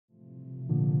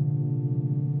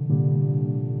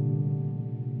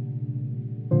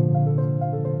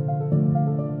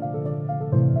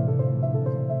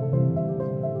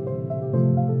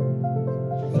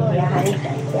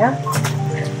here.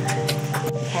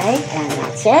 Okay, and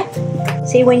that's it.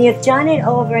 See, when you've done it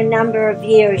over a number of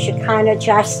years, you kind of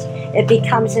just, it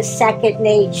becomes a second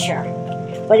nature.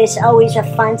 But it's always a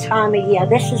fun time of year.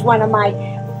 This is one of my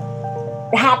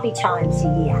happy times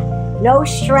a year. No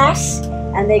stress,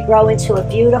 and they grow into a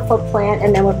beautiful plant,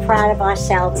 and then we're proud of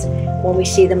ourselves when we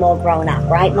see them all grown up.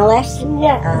 Right, Melissa?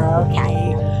 Yeah. Okay.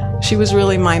 She was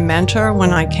really my mentor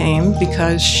when I came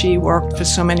because she worked for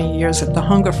so many years at the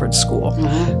Hungerford School.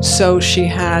 So she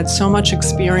had so much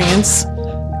experience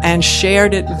and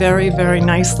shared it very, very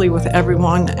nicely with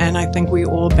everyone, and I think we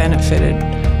all benefited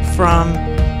from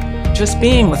just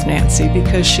being with Nancy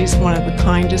because she's one of the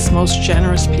kindest, most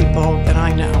generous people that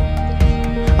I know.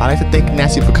 I'd like to thank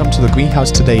Nancy for coming to the greenhouse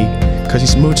today because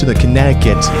she's moved to the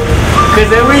Connecticut.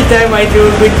 Because every time I do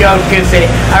a good job, I can say,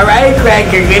 all right,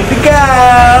 Craig, you're good to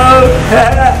go.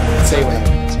 Say what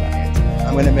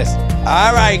I'm going to miss it.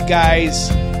 All right, guys,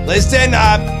 listen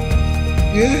up.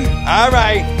 All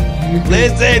right,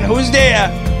 listen, who's there?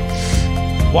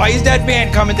 Why is that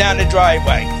van coming down the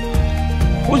driveway?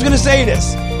 Who's going to say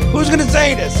this? Who's going to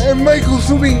say this? And Michael,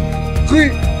 Sumi,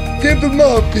 quick, get them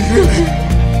up.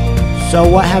 So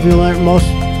what have you learned most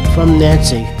from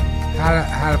Nancy? How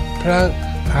to plug,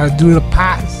 how to do the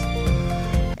pots.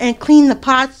 And clean the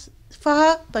pots for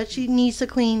her, but she needs to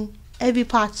clean every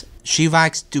pot. She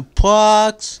likes to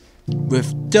pots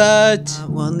with dirt.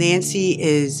 Well, Nancy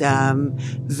is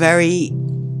very,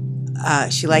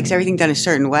 she likes everything done a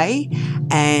certain way.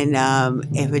 And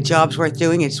if a job's worth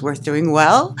doing, it's worth doing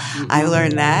well. I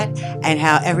learned that. And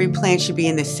how every plant should be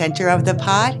in the center of the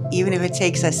pot. Even if it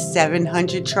takes us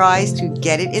 700 tries to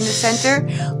get it in the center,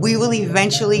 we will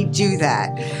eventually do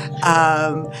that.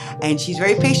 And she's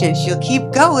very patient. She'll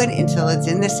keep going until it's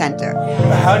in the center.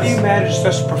 How do you manage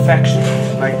such perfection?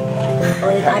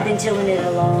 Well, I've been doing it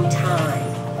a long time.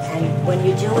 And when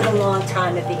you do it a long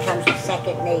time, it becomes a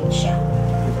second nature.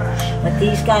 But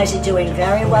these guys are doing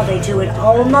very well. They do it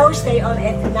almost,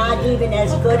 if not even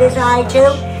as good as I do,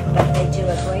 but they do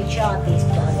a great job, these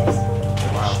brothers.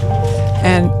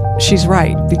 And she's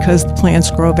right, because the plants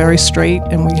grow very straight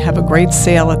and we have a great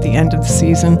sale at the end of the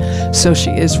season, so she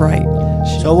is right.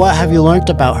 So what have you learned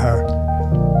about her?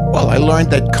 Well, I learned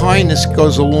that kindness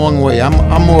goes a long way.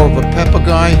 I'm more of a pepper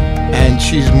guy, and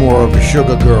she's more of a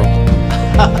sugar girl.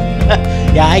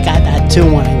 Yeah, I got that too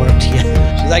when I worked here.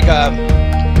 She's like a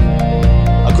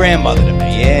grandmother to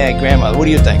me. Yeah, grandmother. What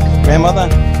do you think? Grandmother?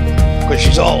 Because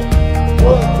she's old.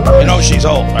 You know she's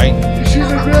old, right? She's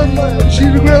a grandma. She's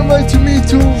a grandma to me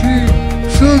too. She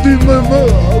showed me my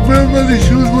grandmother's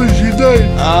shoes when she died.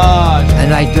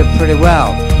 And I did pretty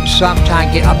well. Sometimes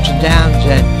get ups and downs,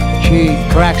 and she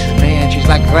corrects me, and she's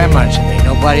like grandma to me,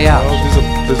 nobody else.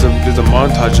 Well, there's a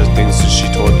montage of things that she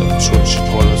taught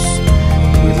us.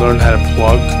 We learned how to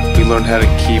plug. We learned how to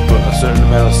keep a certain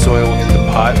amount of soil in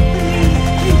the pot.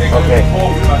 Okay,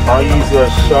 I'll use a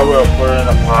shovel and put it in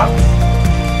a pot.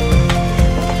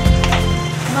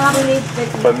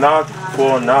 But not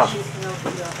full enough.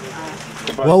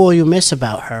 What will you miss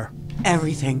about her?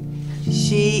 Everything.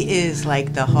 She is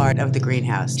like the heart of the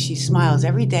greenhouse. She smiles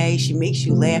every day. She makes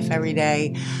you laugh every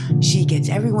day. She gets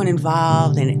everyone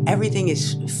involved, and everything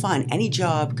is fun. Any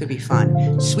job could be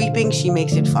fun. Sweeping, she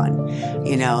makes it fun,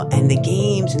 you know, and the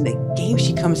games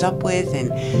she comes up with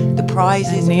and the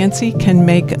prizes. Nancy can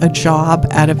make a job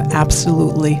out of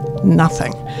absolutely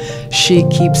nothing. She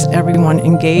keeps everyone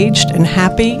engaged and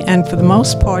happy, and for the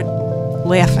most part,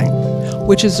 laughing,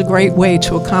 which is a great way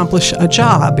to accomplish a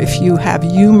job. If you have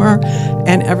humor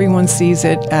and everyone sees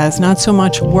it as not so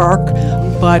much work,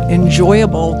 but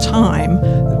enjoyable time,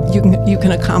 you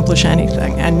can accomplish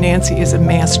anything. And Nancy is a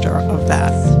master of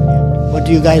that. What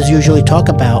do you guys usually talk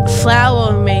about?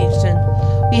 Flower arrangement.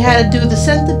 We had to do the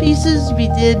centerpieces. We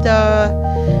did,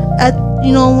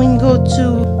 when you go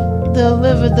to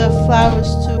deliver the flowers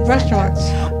to restaurants.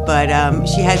 But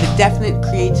she has a definite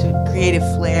creative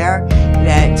flair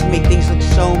to make things look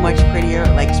so much prettier,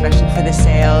 like especially for the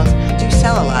sales. We do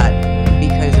sell a lot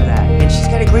because of that. And she's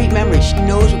got a great memory. She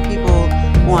knows what people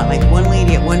want. Like one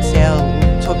lady at one sale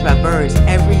talked about birds.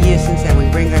 Every year since then, we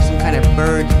bring her some kind of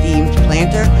bird-themed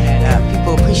planter, and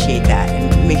people appreciate that,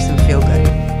 and it makes them feel good.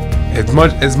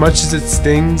 As much as it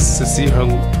stings to see her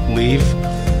leave,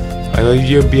 I know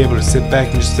you'll be able to sit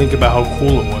back and just think about how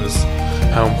cool it was.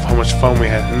 How much fun we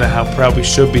had, and how proud we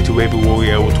should be to maybe what we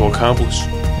were able to accomplish.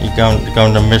 You're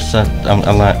going to miss her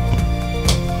a lot.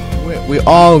 We're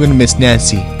all going to miss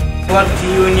Nancy. Good luck to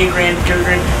you and your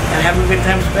grandchildren, and have a good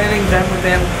time spending time with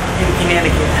them in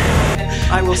Connecticut.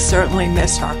 I will certainly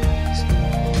miss her.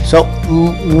 So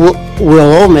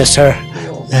we'll all miss her.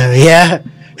 Yeah.